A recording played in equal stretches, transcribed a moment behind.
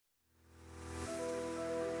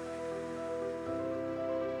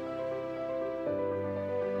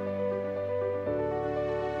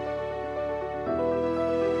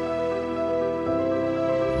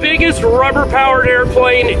biggest rubber-powered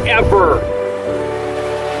airplane ever.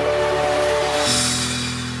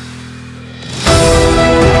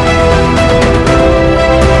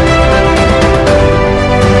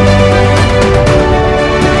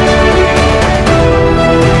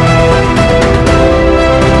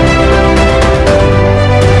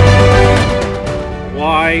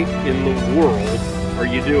 Why in the world are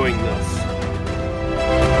you doing this?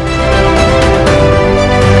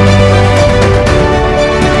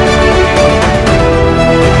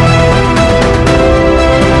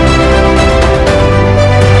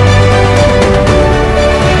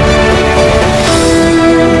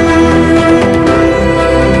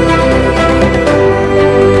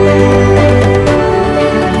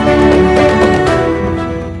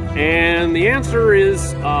 And the answer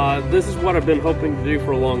is, this is what I've been hoping to do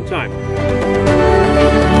for a long time.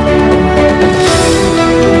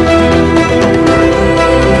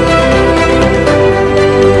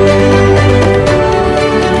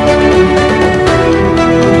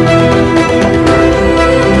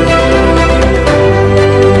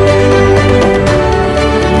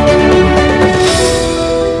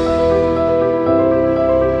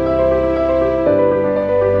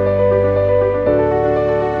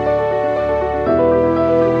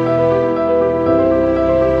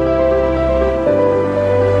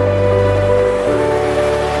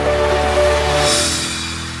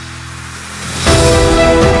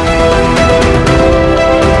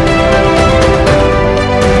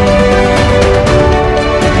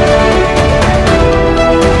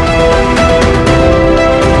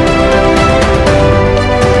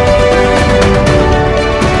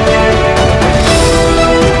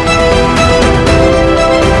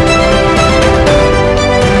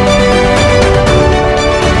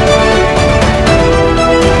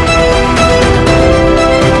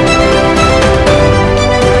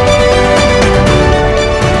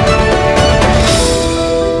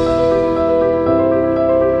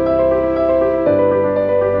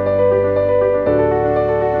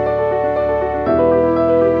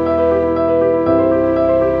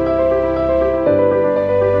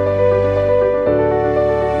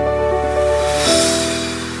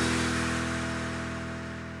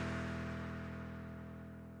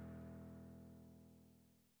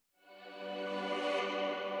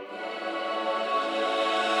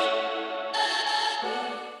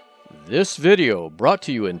 This video brought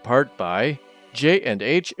to you in part by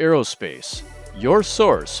J&H Aerospace, your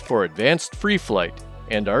source for advanced free flight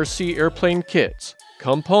and RC airplane kits,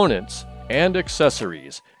 components, and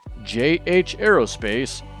accessories.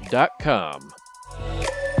 jhaerospace.com.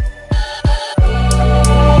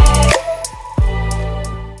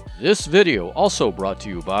 This video also brought to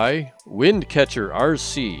you by Windcatcher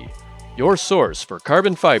RC, your source for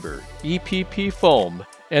carbon fiber, EPP foam,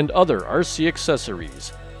 and other RC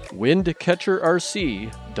accessories.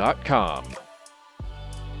 windcatcherrc.com.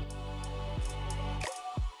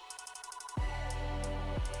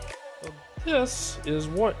 This is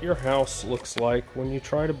what your house looks like when you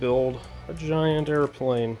try to build a giant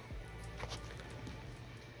airplane.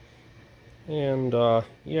 And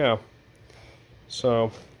yeah,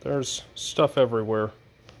 so there's stuff everywhere.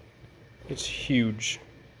 It's huge,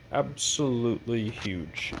 absolutely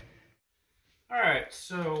huge. Alright,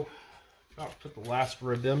 so about to put the last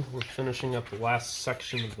rib in. We're finishing up the last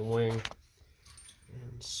section of the wing.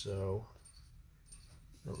 And so,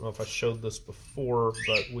 I don't know if I showed this before,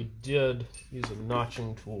 but we did use a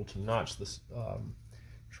notching tool to notch this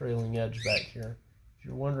trailing edge back here. If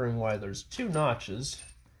you're wondering why there's two notches,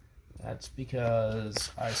 that's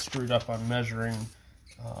because I screwed up on measuring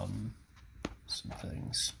some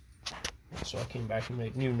things. So I came back and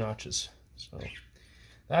made new notches. So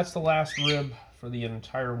that's the last rib for the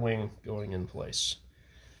entire wing going in place.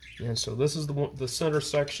 And so this is the center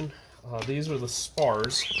section. These are the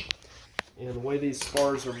spars. And the way these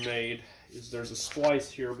spars are made is there's a splice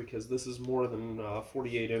here because this is more than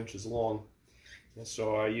 48 inches long. And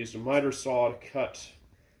so I used a miter saw to cut,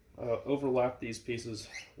 overlap these pieces,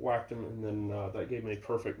 whacked them, and then that gave me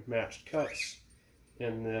perfect matched cuts.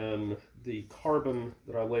 And then the carbon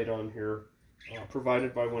that I laid on here,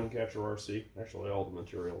 provided by Windcatcher RC, actually all the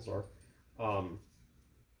materials are,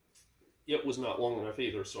 it was not long enough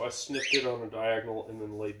either, so I snipped it on a diagonal and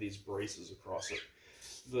then laid these braces across it.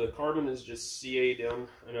 The carbon is just CA'd in.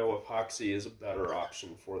 I know epoxy is a better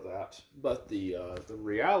option for that, but the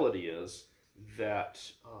reality is that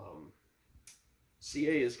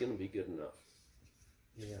CA is going to be good enough.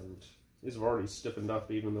 And these have already stiffened up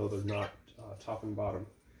even though they're not top and bottom.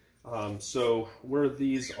 So where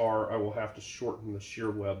these are, I will have to shorten the shear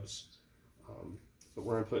webs. But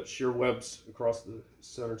we're going to put shear webs across the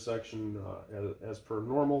center section as per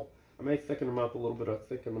normal. I may thicken them up a little bit. I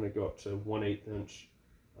think I'm going to go up to 1/8 inch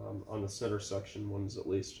on the center section ones at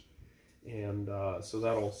least. And so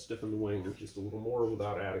that'll stiffen the wing just a little more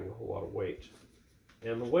without adding a whole lot of weight.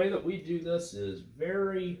 And the way that we do this is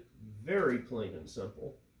very, very plain and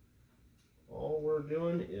simple. All we're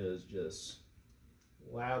doing is just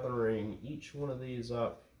lathering each one of these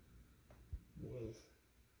up with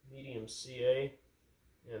medium CA.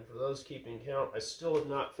 And for those keeping count, I still have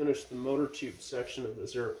not finished the motor tube section of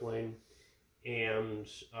this airplane, and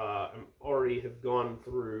I already have gone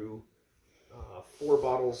through 4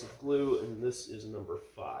 bottles of glue, and this is number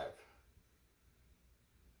 5.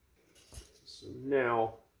 So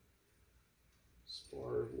now,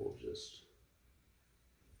 spar will just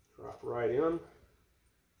drop right in.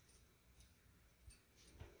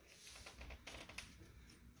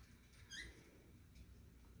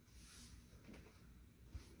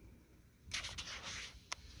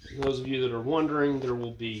 For those of you that are wondering, there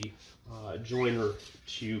will be joiner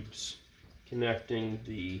tubes connecting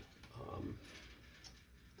the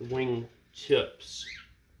wing tips,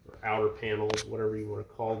 or outer panels, whatever you want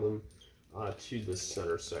to call them, to the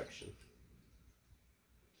center section.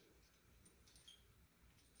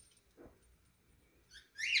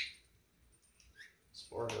 This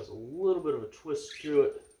bar has a little bit of a twist to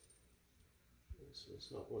it, so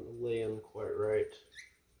it's not wanting to lay in quite right.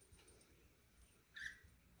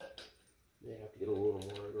 May have to get a little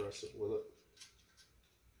more aggressive with it.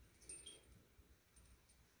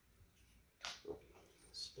 Oh,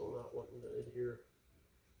 still not wanting to adhere.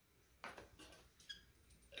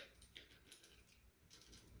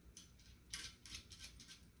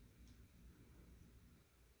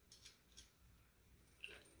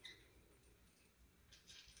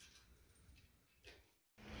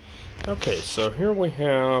 Okay, so here we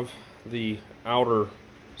have the outer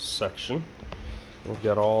section. We've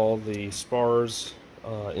got all the spars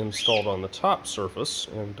installed on the top surface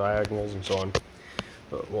and diagonals and so on.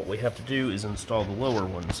 But what we have to do is install the lower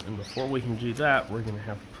ones. And before we can do that, we're going to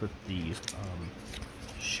have to put the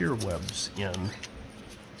shear webs in to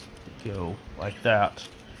go like that.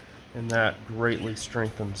 And that greatly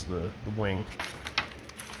strengthens the wing.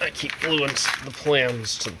 I keep gluing the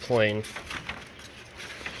plans to the plane.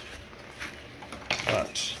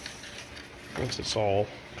 But once it's all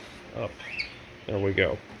up, there we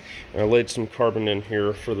go. And I laid some carbon in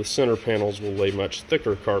here. For the center panels, we'll lay much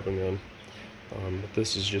thicker carbon in. But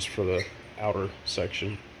this is just for the outer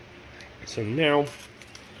section. So now,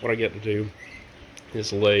 what I get to do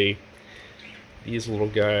is lay these little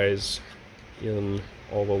guys in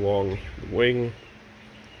all along the wing,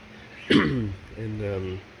 and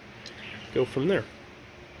then go from there.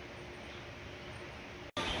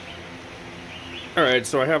 Alright,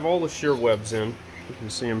 so I have all the shear webs in. You can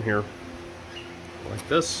see them here, like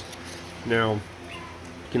this. Now, you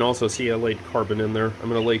can also see I laid carbon in there. I'm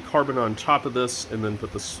going to lay carbon on top of this and then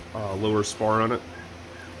put this lower spar on it.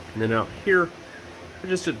 And then out here, I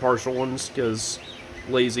just did partial ones because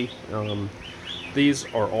lazy. These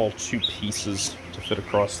are all 2 pieces to fit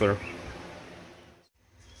across there.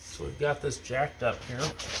 So we've got this jacked up here.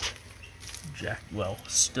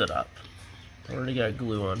 Stood up. Already got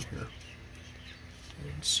glue on here.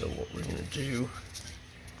 And so what we're going to do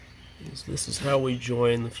is this is how we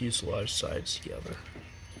join the fuselage sides together.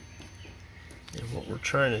 And what we're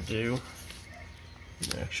trying to do,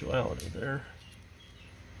 in actuality there,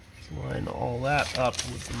 is line all that up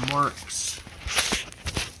with the marks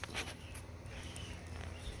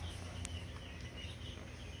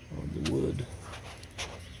on the wood,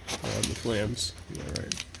 on the plans,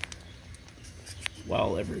 alright,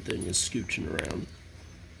 while everything is scooching around.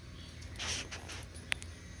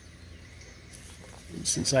 And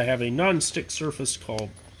since I have a non-stick surface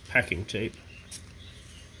called packing tape,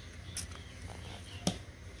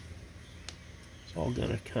 it's all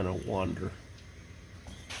gonna kind of wander.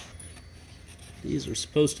 These are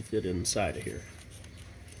supposed to fit inside of here.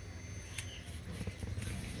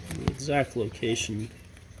 And the exact location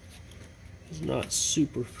is not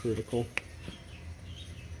super critical.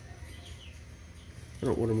 I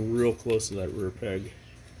don't want them real close to that rear peg.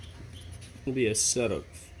 It'll be a set of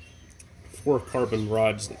 4 carbon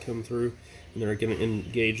rods that come through, and they're going to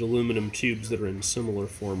engage aluminum tubes that are in similar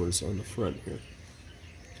formers on the front here.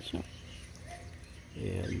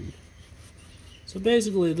 And so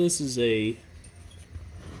basically this is a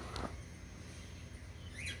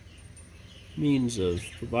means of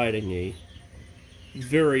providing a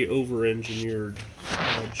very over-engineered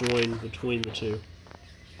join between the 2.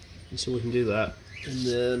 And so we can do that. And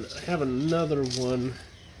then I have another one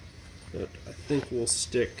that I think will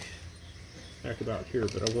stick back about here,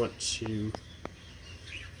 but I want to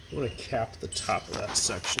cap the top of that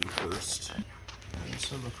section first. And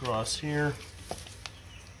some across here.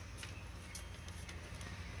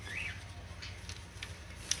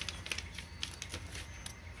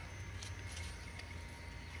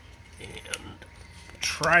 And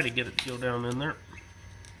try to get it to go down in there.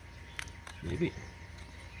 Maybe.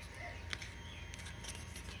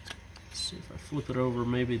 Let's see if I flip it over,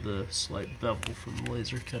 maybe the slight bevel from the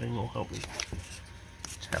laser cutting will help me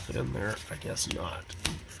tap it in there. I guess not.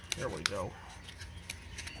 There we go.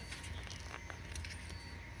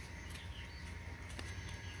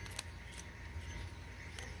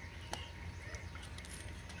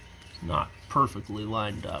 Not perfectly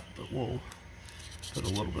lined up, but we'll put a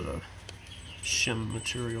little bit of shim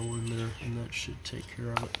material in there and that should take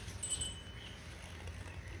care of it.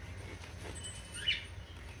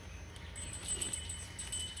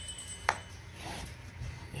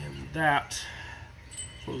 And that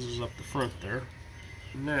closes up the front there.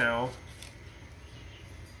 Now,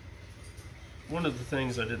 one of the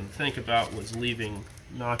things I didn't think about was leaving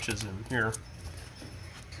notches in here.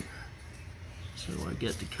 So I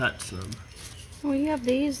get to cut some. Well, you have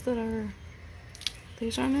these that are...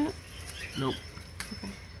 These aren't it? Nope. Okay.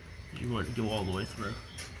 You want to go all the way through.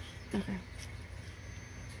 Okay.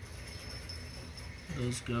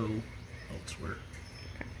 Those go elsewhere.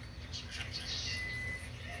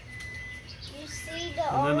 You see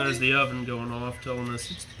the And then there's the oven going off telling us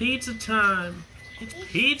it's pizza time. It's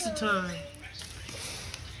pizza time.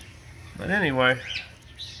 But anyway,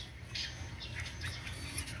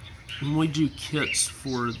 when we do kits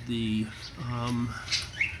for the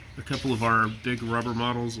a couple of our big rubber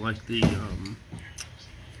models like the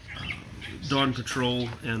Dawn Patrol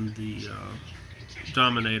and the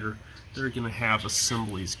Dominator, they're going to have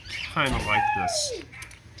assemblies kind of like this,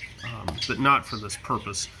 but not for this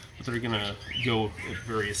purpose. But they're going to go at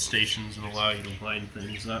various stations and allow you to line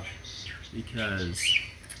things up, because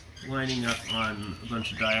lining up on a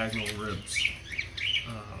bunch of diagonal ribs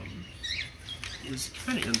is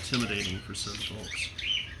kind of intimidating for some folks.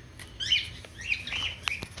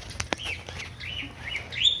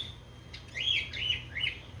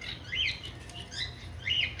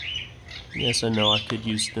 Yes, I know I could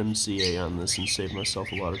use MCA on this and save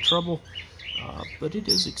myself a lot of trouble, but it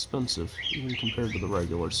is expensive, even compared to the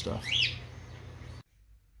regular stuff.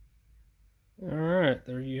 Alright,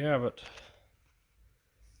 there you have it.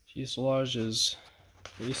 Fuselage is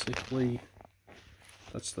basically,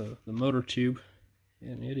 that's the motor tube,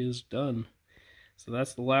 and it is done. So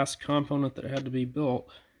that's the last component that had to be built,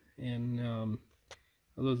 and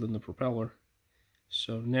other than the propeller.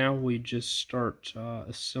 So now we just start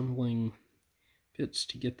assembling bits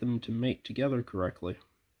to get them to mate together correctly,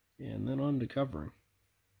 and then on to covering.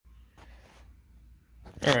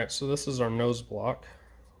 Alright, so this is our nose block.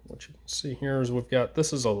 What you can see here is we've got,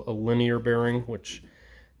 this is a linear bearing, which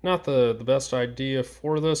not the best idea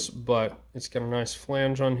for this, but it's got a nice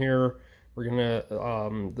flange on here. We're gonna,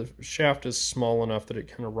 the shaft is small enough that it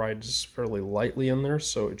kind of rides fairly lightly in there,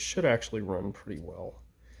 so it should actually run pretty well.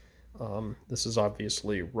 This is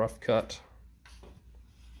obviously rough cut.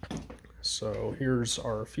 So here's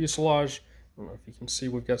our fuselage. I don't know if you can see,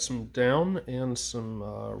 we've got some down and some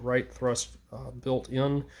right thrust built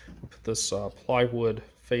in. We put this plywood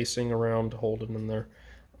facing around to hold it in there.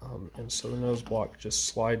 And so the nose block just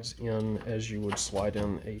slides in as you would slide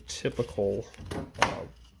in a typical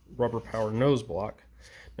rubber power nose block.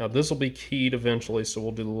 Now this will be keyed eventually, so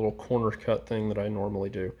we'll do the little corner cut thing that I normally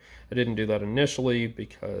do. I didn't do that initially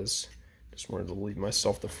because I just wanted to leave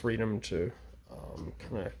myself the freedom to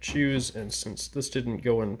kind of choose, and since this didn't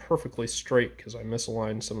go in perfectly straight because I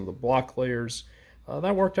misaligned some of the block layers,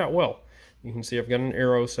 that worked out well. You can see I've got an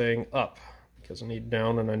arrow saying up because I need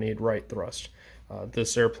down and I need right thrust.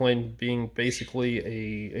 This airplane being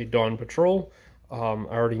basically a Dawn Patrol, I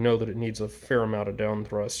already know that it needs a fair amount of down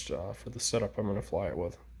thrust for the setup I'm going to fly it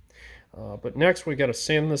with. But next we've got to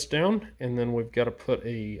sand this down, and then we've got to put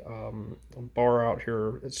a bar out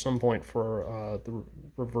here at some point for the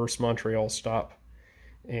reverse Montreal stop,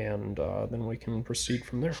 and then we can proceed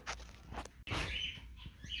from there.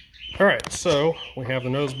 Alright, so we have the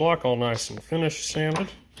nose block all nice and finished, sanded.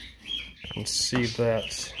 You can see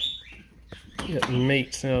that it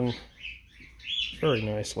mates in very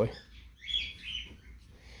nicely.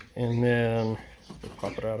 And then we'll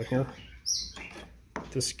pop it out of here.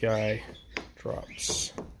 This guy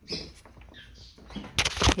drops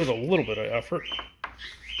with a little bit of effort.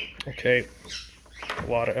 Okay, a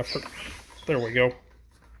lot of effort. There we go.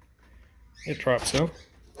 It drops in.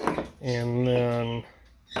 And then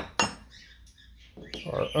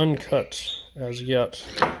our uncut as yet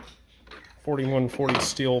 4140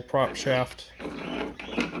 steel prop shaft,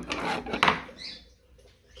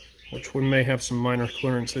 which we may have some minor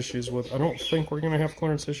clearance issues with. I don't think we're going to have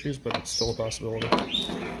clearance issues, but it's still a possibility.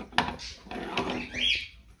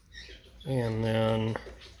 And then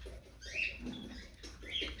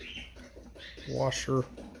washer,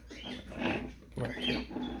 right here.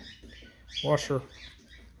 Washer,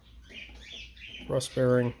 rust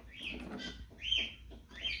bearing,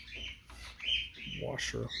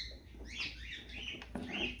 washer,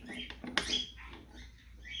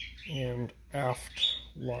 and aft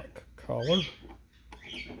lock collar.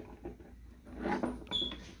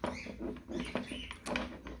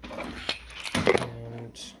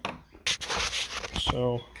 And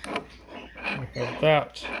so we have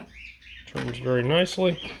that. Turns very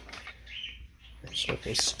nicely. So if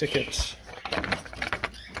we stick it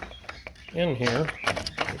in here,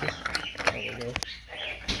 there we go.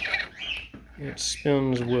 It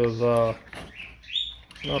spins with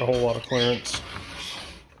not a whole lot of clearance,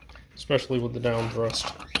 especially with the down thrust.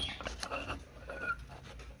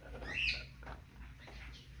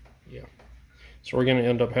 Yeah. So we're going to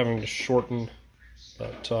end up having to shorten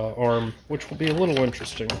that arm, which will be a little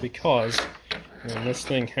interesting because this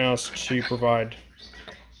thing has to provide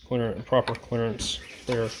proper clearance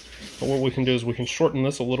there. But what we can do is we can shorten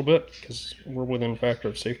this a little bit because we're within factor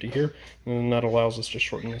of safety here, and then that allows us to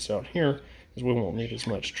shorten this out here because we won't need as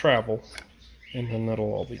much travel, and then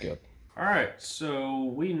that'll all be good. All right, so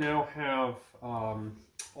we now have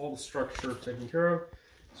all the structure taken care of.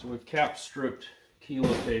 So we've cap stripped key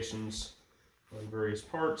locations on various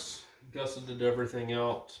parts, gusseted everything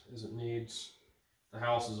out as it needs. The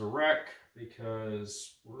house is a wreck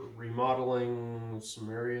because we're remodeling some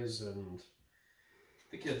areas and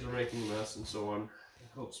the kids are making a mess and so on.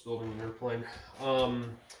 Hope's building an airplane.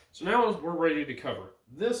 So now we're ready to cover.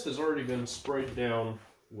 This has already been sprayed down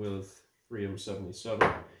with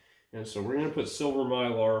 3M77, and so we're going to put silver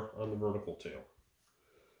mylar on the vertical tail.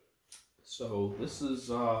 So this is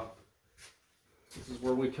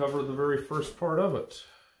where we cover the very first part of it.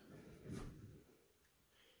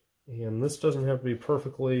 And this doesn't have to be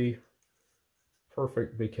perfectly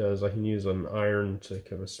perfect because I can use an iron to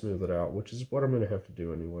kind of smooth it out, which is what I'm going to have to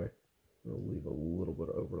do anyway. I'll leave a little bit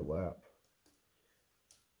of overlap.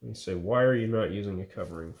 You say, why are you not using a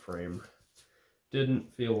covering frame?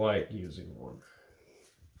 Didn't feel like using one.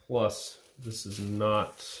 Plus, this is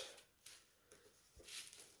not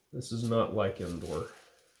like indoor.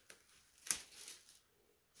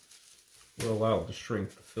 We're allowed to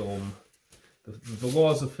shrink the film. The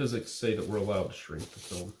laws of physics say that we're allowed to shrink the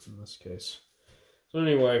film in this case. So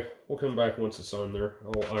anyway, we'll come back once it's on there.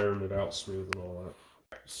 I'll iron it out smooth and all that.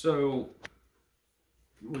 So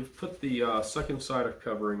we've put the second side of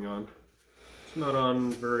covering on. It's not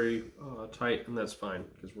on very tight, and that's fine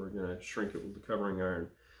because we're going to shrink it with the covering iron.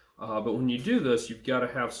 But when you do this, you've got to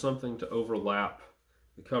have something to overlap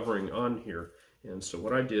the covering on here. And so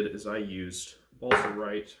what I did is I used balsa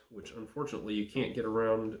right, which unfortunately you can't get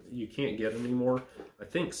anymore. I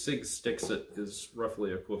think Sig Sticks It is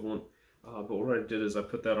roughly equivalent. But what I did is I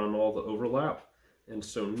put that on all the overlap, and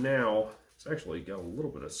so now it's actually got a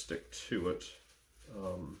little bit of stick to it.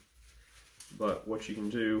 But what you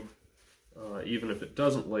can do, even if it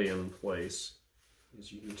doesn't lay in place,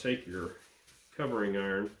 is you can take your covering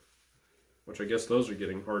iron, which I guess those are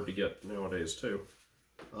getting hard to get nowadays too,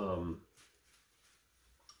 and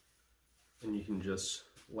you can just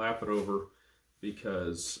lap it over,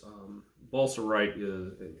 because balsa right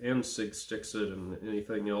and Sig Sticks It and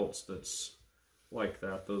anything else that's like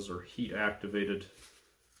that, those are heat activated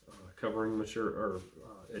covering material or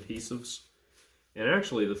adhesives, and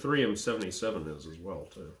actually the 3M77 is as well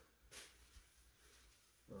too.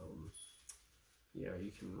 Yeah,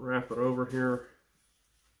 you can wrap it over here,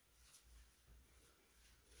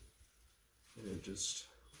 and it just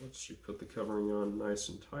lets you put the covering on nice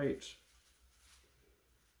and tight.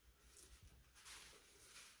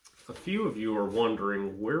 A few of you are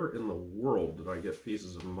wondering, where in the world did I get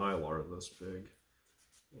pieces of Mylar this big?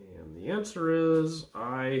 And the answer is,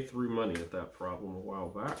 I threw money at that problem a while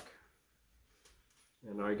back,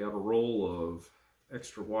 and I got a roll of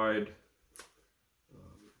extra wide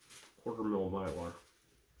 1/4 mil Mylar.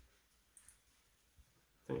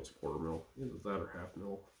 I think it's 1/4 mil, either that or 1/2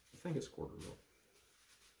 mil. I think it's 1/4 mil.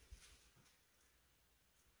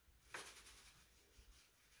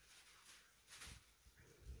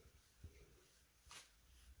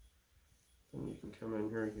 And you can come in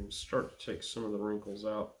here, you can start to take some of the wrinkles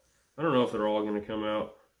out. I don't know if they're all going to come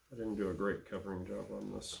out. I didn't do a great covering job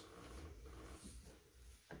on this.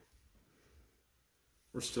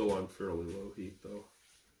 We're still on fairly low heat though.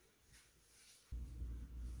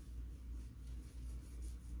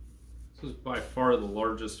 This is by far the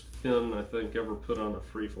largest fin I think ever put on a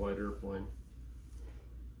free flight airplane.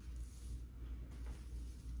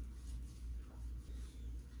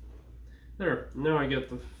 There, now I get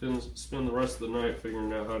the fins, spend the rest of the night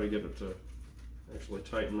figuring out how to get it to actually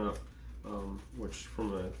tighten up, which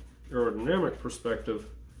from an aerodynamic perspective,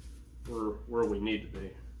 we're where we need to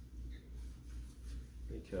be,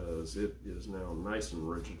 because it is now nice and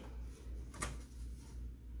rigid.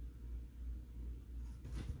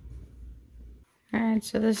 Alright,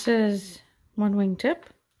 so this is one wingtip.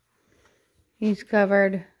 He's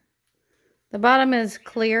covered. The bottom is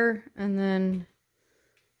clear, and then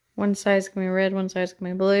one side's gonna be red, one side's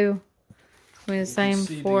gonna be blue. It's gonna be the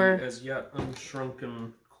same for the as yet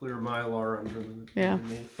unshrunken clear mylar underneath.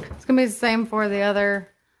 It's gonna be the same for the other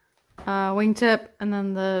wingtip, and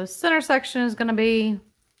then the center section is gonna be,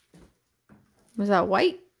 was that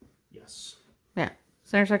white? Yes. Yeah,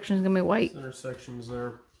 center section is gonna be white Center section's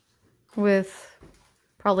there. with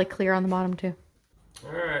probably clear on the bottom too.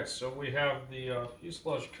 Alright, so we have the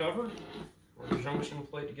fuselage covered, or the junction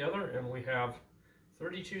plate together, and we have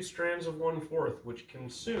 32 strands of 1/4, which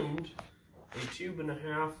consumed a tube and a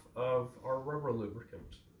half of our rubber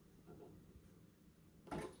lubricant.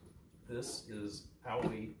 This is how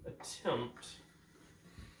we attempt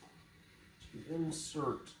to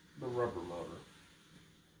insert the rubber motor.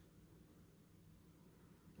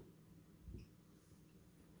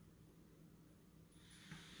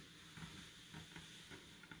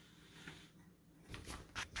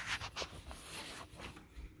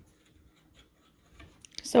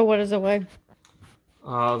 So what does it weigh?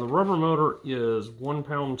 The rubber motor is 1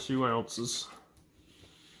 pound 2 ounces.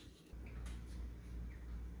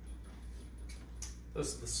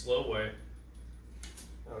 This is the slow way.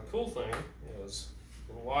 Now the cool thing is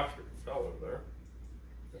you can lock your propeller there.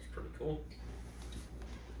 That's pretty cool.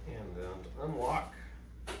 And then to unlock,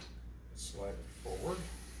 slide it forward.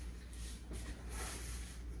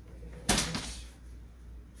 And,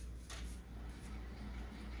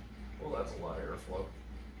 well, that's a lot of airflow.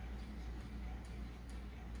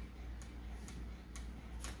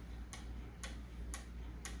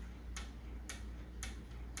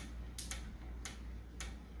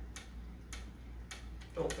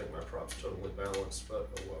 Don't think my prop's totally balanced, but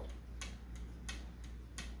oh well.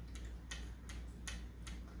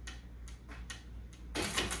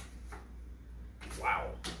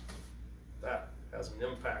 Wow, that has an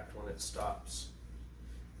impact when it stops.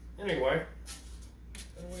 Anyway,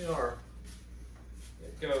 there we are.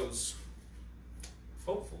 It goes,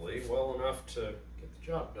 hopefully, well enough to get the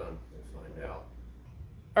job done. We'll find out.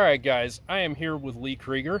 Alright guys, I am here with Lee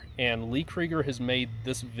Krieger, and Lee Krieger has made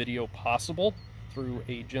this video possible through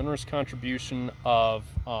a generous contribution of,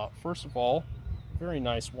 first of all, very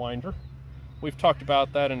nice winder. We've talked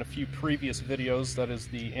about that in a few previous videos. That is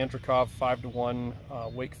the Andrikov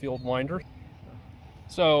 5-to-1 Wakefield winder.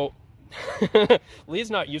 So,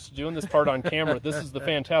 Lee's not used to doing this part on camera. This is the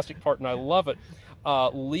fantastic part, and I love it.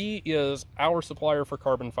 Lee is our supplier for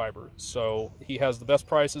carbon fiber, so he has the best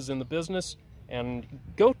prices in the business, and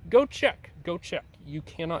go check. You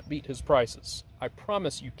cannot beat his prices. I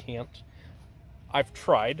promise you can't. I've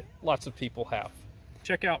tried. Lots of people have.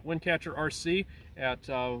 Check out Windcatcher RC at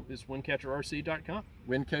is windcatcherrc.com.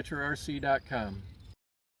 Windcatcherrc.com.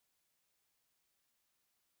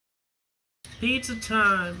 Pizza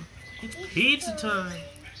time! It's pizza time!